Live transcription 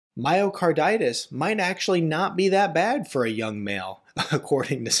Myocarditis might actually not be that bad for a young male,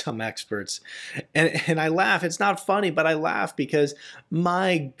 according to some experts. And I laugh. It's not funny, but I laugh because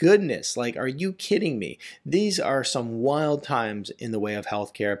my goodness, like, are you kidding me? These are some wild times in the way of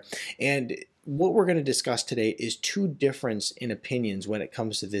healthcare. And what we're going to discuss today is two difference in opinions when it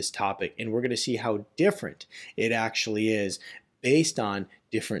comes to this topic. And we're going to see how different it actually is based on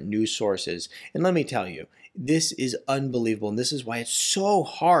different news sources. And let me tell you, this is unbelievable, and this is why it's so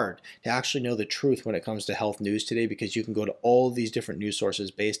hard to actually know the truth when it comes to health news today, because you can go to all these different news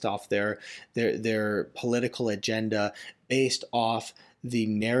sources based off their political agenda, based off the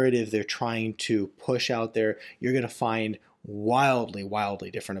narrative they're trying to push out there. You're going to find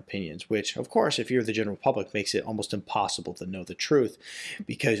wildly different opinions, which of course, if you're the general public, makes it almost impossible to know the truth,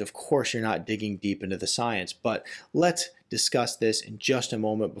 because of course you're not digging deep into the science. But let's discuss this in just a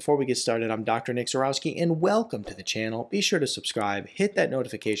moment. Before we get started, I'm Dr. Nick Zarowski, and welcome to the channel. Be sure to subscribe, hit that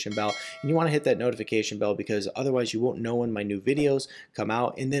notification bell, and you want to hit that notification bell because otherwise you won't know when my new videos come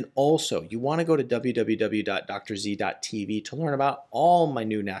out. And then also, you want to go to www.drz.tv to learn about all my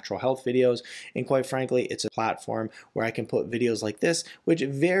new natural health videos. And quite frankly, it's a platform where I can put videos like this, which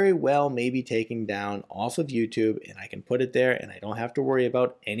very well may be taken down off of YouTube, and I can put it there and I don't have to worry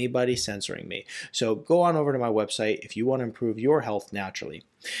about anybody censoring me. So go on over to my website if you want to improve your health naturally.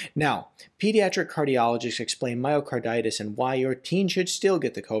 Now, pediatric cardiologists explain myocarditis and why your teen should still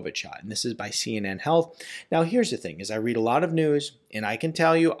get the COVID shot. And this is by CNN Health. Now, here's the thing, is I read a lot of news, and I can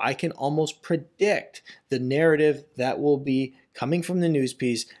tell you, I can almost predict the narrative that will be coming from the news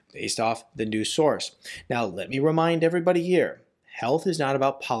piece based off the news source. Now, let me remind everybody here, health is not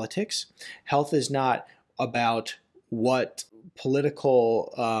about politics. Health is not about what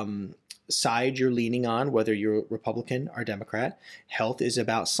political side you're leaning on, whether you're Republican or Democrat. Health is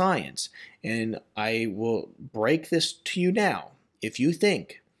about science. And I will break this to you now. If you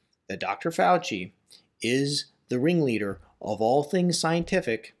think that Dr. Fauci is the ringleader of all things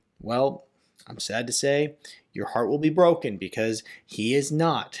scientific, well, I'm sad to say your heart will be broken, because he is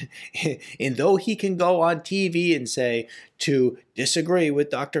not. And though he can go on TV and say to disagree with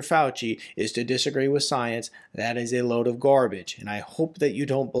Dr. Fauci is to disagree with science, that is a load of garbage. And I hope that you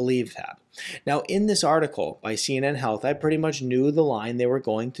don't believe that. Now, in this article by CNN Health, I pretty much knew the line they were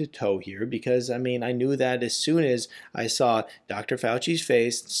going to toe here, because, I knew that as soon as I saw Dr. Fauci's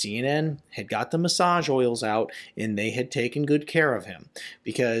face, CNN had got the massage oils out and they had taken good care of him,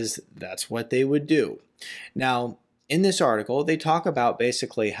 because that's what they would do. Now, in this article, they talk about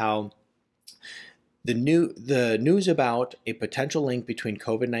basically how the news about a potential link between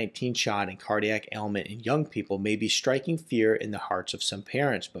COVID-19 shot and cardiac ailment in young people may be striking fear in the hearts of some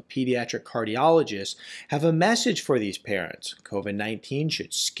parents, but pediatric cardiologists have a message for these parents. COVID-19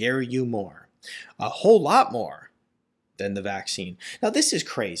 should scare you more, a whole lot more than the vaccine. Now, this is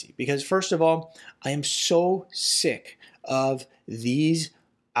crazy because, first of all, I am so sick of these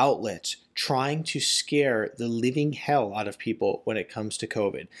outlets trying to scare the living hell out of people when it comes to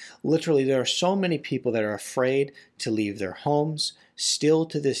COVID. Literally, there are so many people that are afraid to leave their homes still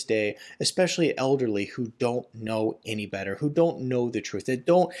to this day, especially elderly who don't know any better, who don't know the truth, that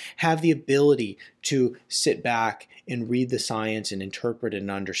don't have the ability to sit back and read the science and interpret and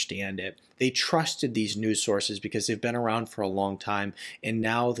understand it. They trusted these news sources because they've been around for a long time, and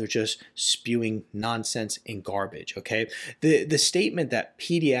now they're just spewing nonsense and garbage, okay? The statement that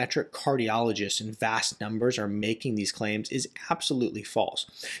pediatric cardiologists in vast numbers are making these claims is absolutely false.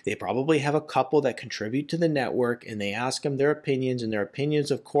 They probably have a couple that contribute to the network, and they ask them their opinions, and their opinions,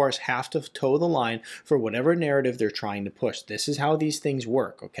 of course, have to toe the line for whatever narrative they're trying to push. This is how these things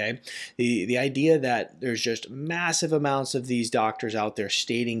work, okay? The idea that there's just massive amounts of these doctors out there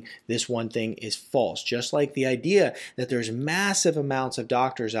stating this one thing is false. Just like the idea that there's massive amounts of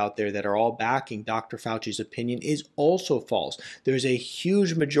doctors out there that are all backing Dr. Fauci's opinion is also false. There's a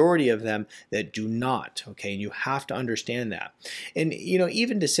huge majority of them that do not, okay? And you have to understand that. And,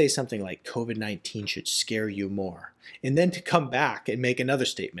 even to say something like COVID-19 should scare you more, and then to come back and make another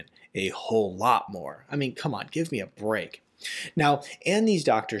statement, a whole lot more. Come on, give me a break. Now, and these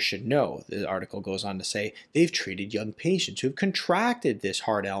doctors should know, the article goes on to say, they've treated young patients who've contracted this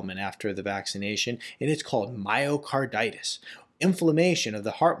heart ailment after the vaccination, and it's called myocarditis, inflammation of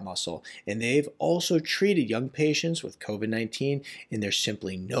the heart muscle, and they've also treated young patients with COVID-19, and there's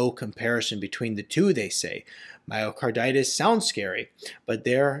simply no comparison between the two, they say. Myocarditis sounds scary, but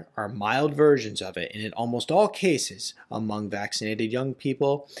there are mild versions of it, and in almost all cases among vaccinated young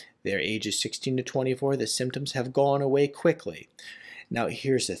people, their ages 16 to 24, the symptoms have gone away quickly. Now,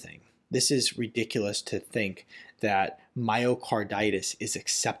 here's the thing. This is ridiculous to think that myocarditis is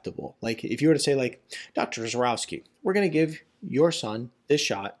acceptable. Like, if you were to say, like, Dr. Zarowski, we're going to give your son this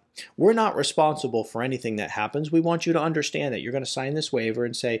shot, we're not responsible for anything that happens. We want you to understand that you're going to sign this waiver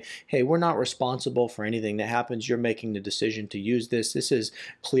and say, hey, we're not responsible for anything that happens. You're making the decision to use this. This is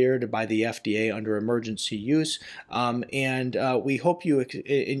cleared by the FDA under emergency use. We hope you,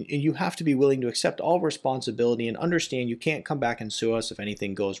 and you have to be willing to accept all responsibility and understand you can't come back and sue us if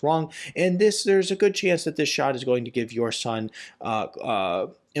anything goes wrong. And there's a good chance that this shot is going to give your son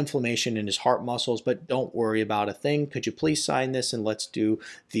inflammation in his heart muscles, but don't worry about a thing. Could you please sign this and let's do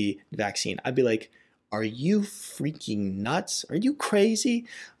the vaccine? I'd be like, are you freaking nuts? Are you crazy?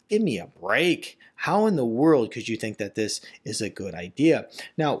 Give me a break. How in the world could you think that this is a good idea?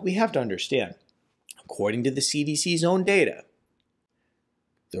 Now, we have to understand, according to the CDC's own data,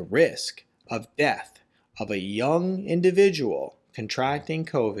 the risk of death of a young individual contracting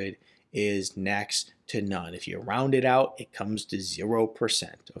COVID is next to none. If you round it out, it comes to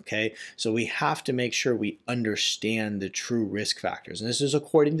 0%, okay? So we have to make sure we understand the true risk factors. And this is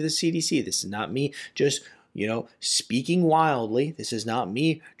according to the CDC. This is not me just, speaking wildly. This is not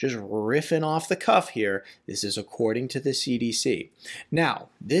me just riffing off the cuff here. This is according to the CDC. Now,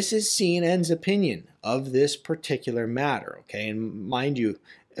 this is CNN's opinion of this particular matter, okay? And mind you,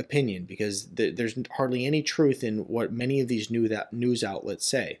 opinion, because there's hardly any truth in what many of these news outlets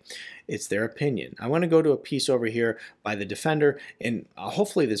say. It's their opinion. I want to go to a piece over here by the Defender, and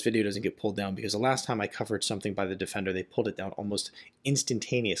hopefully this video doesn't get pulled down, because the last time I covered something by the Defender, they pulled it down almost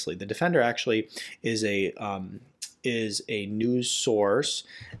instantaneously. The Defender actually is a news source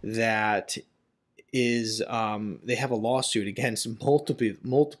that is they have a lawsuit against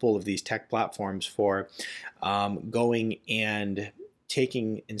multiple of these tech platforms for going and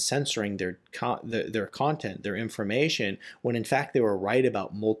taking and censoring their content, their information, when in fact they were right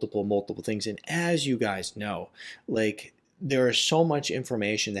about multiple things. And as you guys know, like, there is so much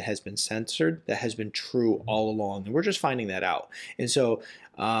information that has been censored that has been true all along, and we're just finding that out. And so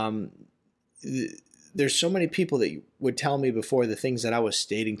there's so many people that would tell me before the things that I was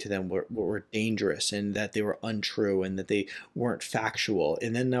stating to them were dangerous and that they were untrue and that they weren't factual.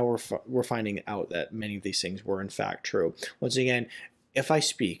 And then now we're finding out that many of these things were in fact true. Once again, if I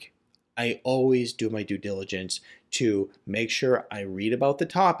speak, I always do my due diligence to make sure I read about the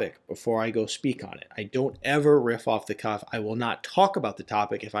topic before I go speak on it. I don't ever riff off the cuff. I will not talk about the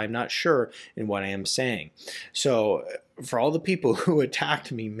topic if I'm not sure in what I am saying. So for all the people who attacked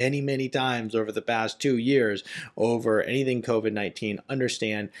me many times over the past 2 years over anything COVID-19,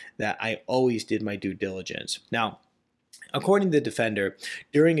 understand that I always did my due diligence. Now, according to the Defender,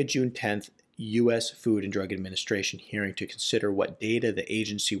 during a June 10th U.S. Food and Drug Administration hearing to consider what data the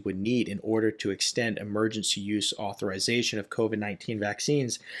agency would need in order to extend emergency use authorization of COVID-19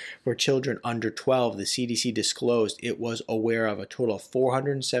 vaccines for children under 12, the CDC disclosed it was aware of a total of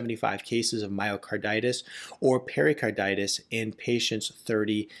 475 cases of myocarditis or pericarditis in patients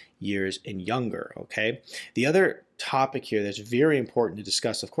 30 years and younger, okay? The other topic here that's very important to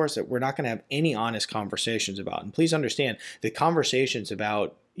discuss, of course, that we're not going to have any honest conversations about. And please understand, the conversations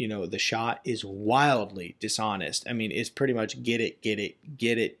about the shot is wildly dishonest. I mean, it's pretty much get it.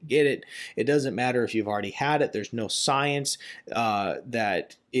 It doesn't matter if you've already had it. There's no science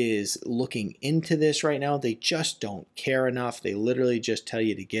that is looking into this right now. They just don't care enough. They literally just tell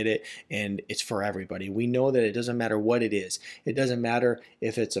you to get it, and it's for everybody. We know that it doesn't matter what it is. It doesn't matter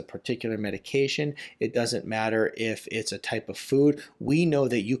if it's a particular medication. It doesn't matter if it's a type of food. We know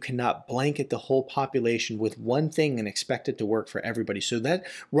that you cannot blanket the whole population with one thing and expect it to work for everybody. So that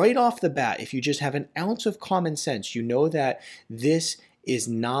right off the bat, if you just have an ounce of common sense, you know that this is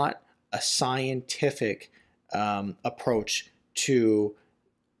not a scientific approach to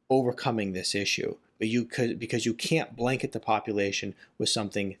overcoming this issue. But because you can't blanket the population with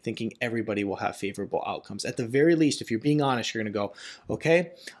something thinking everybody will have favorable outcomes. At the very least, if you're being honest, you're going to go,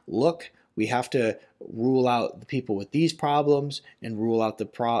 okay, look, we have to rule out the people with these problems and rule out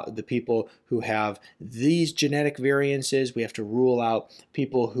the people who have these genetic variances. We have to rule out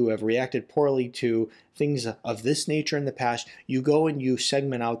people who have reacted poorly to things of this nature in the past. You go and you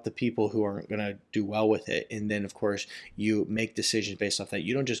segment out the people who aren't going to do well with it. And then, of course, you make decisions based off that.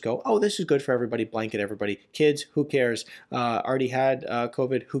 You don't just go, oh, this is good for everybody, blanket everybody. Kids, who cares? Already had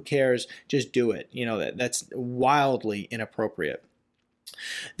COVID, who cares? Just do it. That's wildly inappropriate.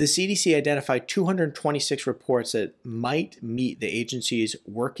 The CDC identified 226 reports that might meet the agency's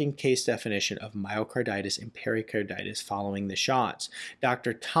working case definition of myocarditis and pericarditis following the shots.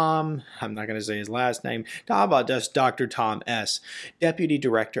 Dr. Tom, I'm not going to say his last name, how about just Dr. Tom S., Deputy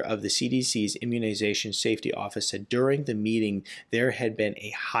Director of the CDC's Immunization Safety Office, said during the meeting there had been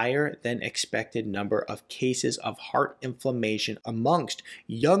a higher than expected number of cases of heart inflammation amongst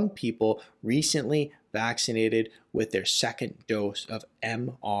young people recently vaccinated with their second dose of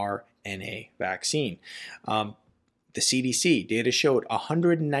mRNA vaccine. The CDC data showed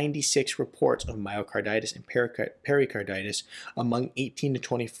 196 reports of myocarditis and pericarditis among 18 to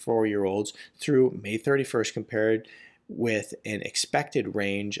 24-year-olds through May 31st, compared with an expected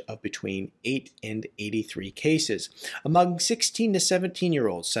range of between 8 and 83 cases. Among 16 to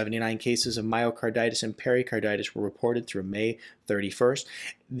 17-year-olds, 79 cases of myocarditis and pericarditis were reported through May 31st.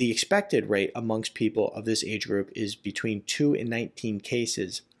 The expected rate amongst people of this age group is between 2 and 19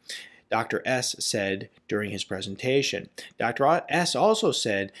 cases, Dr. S said during his presentation. Dr. S also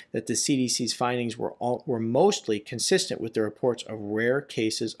said that the CDC's findings were mostly consistent with the reports of rare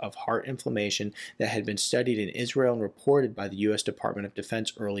cases of heart inflammation that had been studied in Israel and reported by the U.S. Department of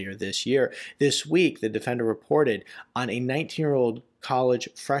Defense earlier this year. This week, the Defender reported on a 19-year-old college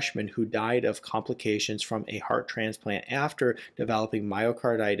freshman who died of complications from a heart transplant after developing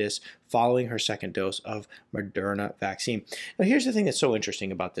myocarditis following her second dose of Moderna vaccine. Now, here's the thing that's so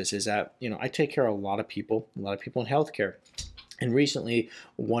interesting about this is that, I take care of a lot of people in healthcare. And recently,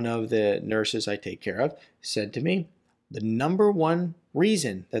 one of the nurses I take care of said to me, the number one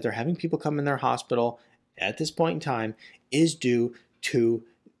reason that they're having people come in their hospital at this point in time is due to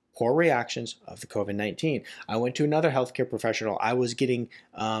poor reactions of the COVID-19. I went to another healthcare professional. I was getting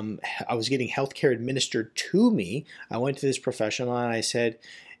healthcare administered to me. I went to this professional and I said,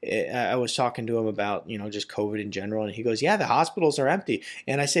 I was talking to him about, just COVID in general, and he goes, "Yeah, the hospitals are empty."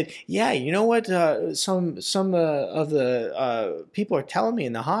 And I said, "Yeah, you know what? Some of the people are telling me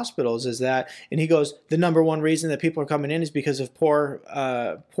in the hospitals is that," and he goes, "The number one reason that people are coming in is because of poor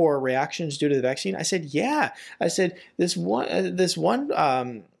reactions due to the vaccine." I said, "Yeah." I said, this one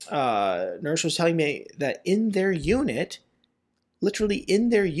nurse was telling me that in their unit, literally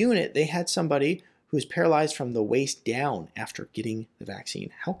in their unit, they had somebody who is paralyzed from the waist down after getting the vaccine.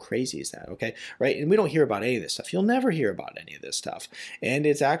 How crazy is that, okay? Right? And we don't hear about any of this stuff. You'll never hear about any of this stuff. And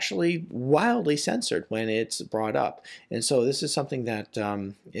it's actually wildly censored when it's brought up. And so this is something that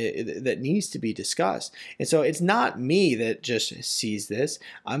that needs to be discussed. And so it's not me that just sees this.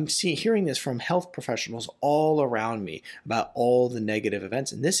 I'm hearing this from health professionals all around me about all the negative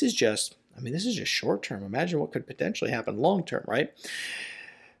events. And this is just, this is just short term. Imagine what could potentially happen long term, right?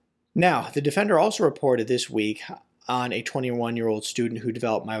 Now, the Defender also reported this week on a 21-year-old student who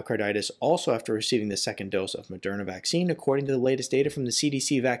developed myocarditis also after receiving the second dose of Moderna vaccine. According to the latest data from the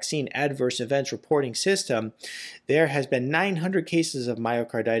CDC Vaccine Adverse Events Reporting System, there has been 900 cases of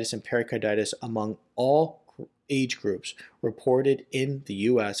myocarditis and pericarditis among all age groups reported in the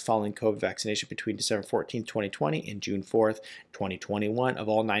U.S. following COVID vaccination between December 14, 2020 and June 4, 2021. Of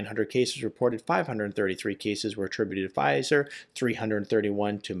all 900 cases reported, 533 cases were attributed to Pfizer,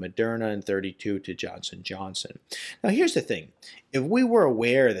 331 to Moderna, and 32 to Johnson & Johnson. Now, here's the thing. If we were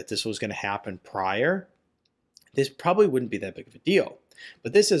aware that this was going to happen prior, this probably wouldn't be that big of a deal.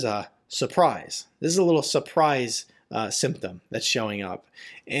 But this is a surprise. This is a little surprise symptom that's showing up.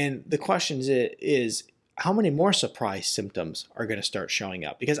 And the question is how many more surprise symptoms are going to start showing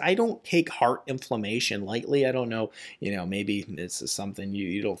up? Because I don't take heart inflammation lightly. I don't know, maybe this is something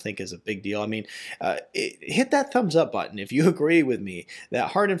you don't think is a big deal. Hit that thumbs up button if you agree with me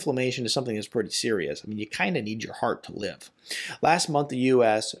that heart inflammation is something that's pretty serious. You kind of need your heart to live. Last month, the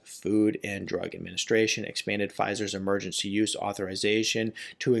U.S. Food and Drug Administration expanded Pfizer's emergency use authorization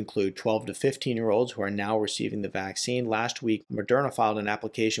to include 12 to 15-year-olds who are now receiving the vaccine. Last week, Moderna filed an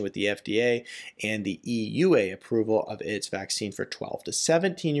application with the FDA and the EUA approval of its vaccine for 12 to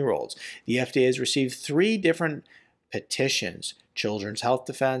 17-year-olds. The FDA has received 3 different petitions: Children's Health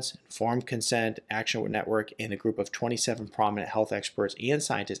Defense, Informed Consent, Action Network, and a group of 27 prominent health experts and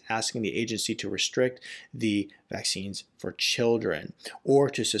scientists asking the agency to restrict the vaccines for children or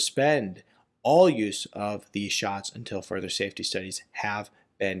to suspend all use of these shots until further safety studies have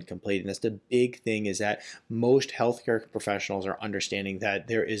been completed. And that's the big thing, is that most healthcare professionals are understanding that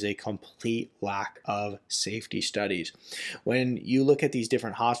there is a complete lack of safety studies. When you look at these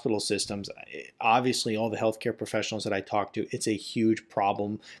different hospital systems, obviously all the healthcare professionals that I talk to, it's a huge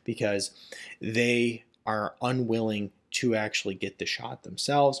problem because they are unwilling to actually get the shot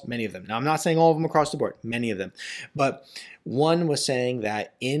themselves, many of them. Now, I'm not saying all of them across the board, many of them. But one was saying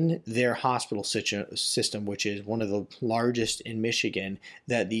that in their hospital system, which is one of the largest in Michigan,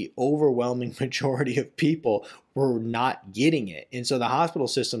 that the overwhelming majority of people were not getting it. And so the hospital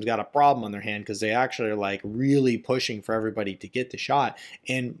system's got a problem on their hand because they actually are really pushing for everybody to get the shot.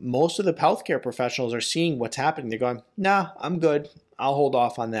 And most of the healthcare professionals are seeing what's happening. They're going, "Nah, I'm good. I'll hold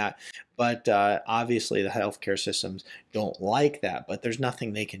off on that." But obviously the healthcare systems don't like that, but there's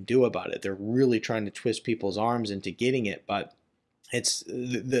nothing they can do about it. They're really trying to twist people's arms into getting it. But It's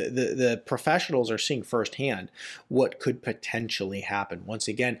the professionals are seeing firsthand what could potentially happen. Once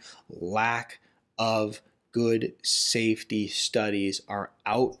again, lack of good safety studies are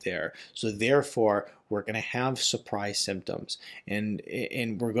out there. So therefore, we're going to have surprise symptoms, and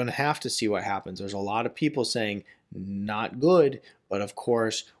we're going to have to see what happens. There's a lot of people saying not good, but of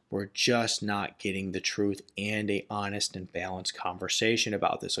course, we're just not getting the truth and a honest and balanced conversation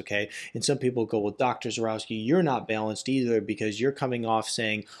about this, okay? And some people go, well, Dr. Zarowski, you're not balanced either because you're coming off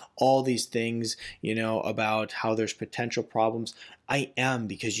saying all these things, you know, about how there's potential problems. I am,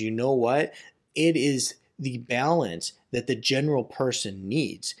 because you know what? It is the balance that the general person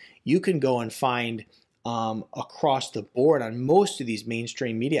needs. You can go and find across the board on most of these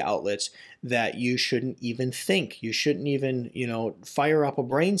mainstream media outlets that you shouldn't even think. You shouldn't even, you know, fire up a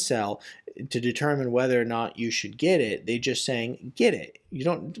brain cell to determine whether or not you should get it. They just saying, get it. You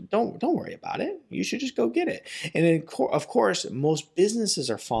don't worry about it. You should just go get it. And then, of course, most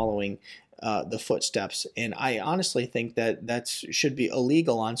businesses are following the footsteps. And I honestly think that that should be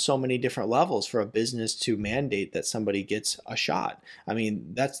illegal on so many different levels for a business to mandate that somebody gets a shot. I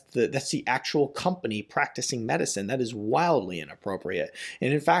mean, that's the actual company practicing medicine. That is wildly inappropriate.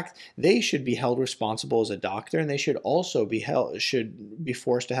 And in fact, they should be held responsible as a doctor, and they should also be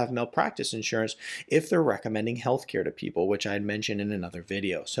forced to have malpractice insurance if they're recommending healthcare to people, which I had mentioned in another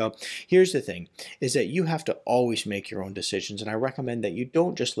video. So here's the thing, is that you have to always make your own decisions. And I recommend that you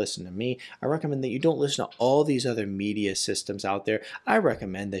don't just listen to me. I recommend that you don't listen to all these other media systems out there. I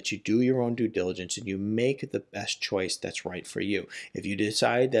recommend that you do your own due diligence and you make the best choice that's right for you. If you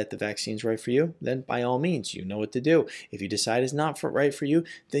decide that the vaccine's right for you, then by all means, you know what to do. If you decide it's not right for you,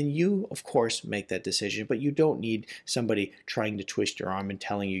 then you, of course, make that decision. But you don't need somebody trying to twist your arm and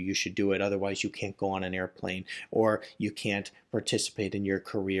telling you should do it. Otherwise, you can't go on an airplane, or you can't participate in your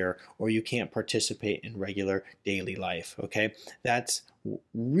career, or you can't participate in regular daily life, okay? That's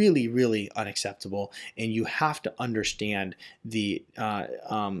really, really unacceptable, and you have to understand the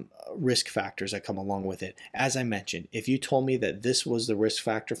risk factors that come along with it. As I mentioned, if you told me that this was the risk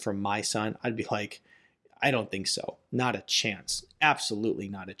factor for my son, I'd be like, I don't think so. Not a chance. Absolutely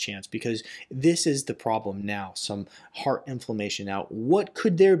not a chance, because this is the problem now. Some heart inflammation now. What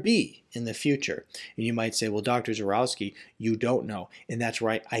could there be in the future? And you might say, well, Dr. Zarowski, you don't know. And that's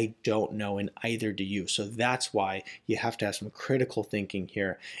right. I don't know, and either do you. So that's why you have to have some critical thinking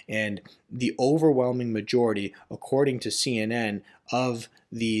here. And the overwhelming majority, according to CNN, of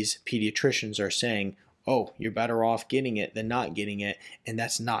these pediatricians are saying, oh, you're better off getting it than not getting it. And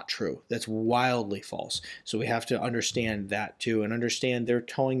that's not true. That's wildly false. So we have to understand that too, and understand they're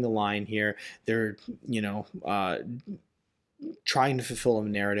towing the line here. They're, you know, trying to fulfill a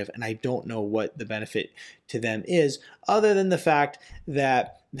narrative, and I don't know what the benefit to them is, other than the fact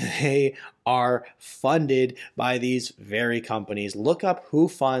that they are funded by these very companies. Look up who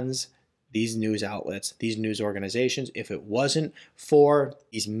funds these news outlets, these news organizations. If it wasn't for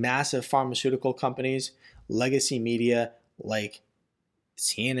these massive pharmaceutical companies, legacy media like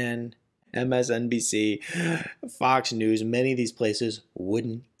CNN, MSNBC, Fox News, many of these places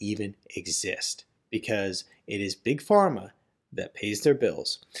wouldn't even exist, because it is Big Pharma that pays their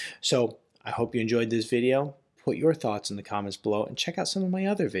bills. So I hope you enjoyed this video. Put your thoughts in the comments below and check out some of my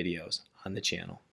other videos on the channel.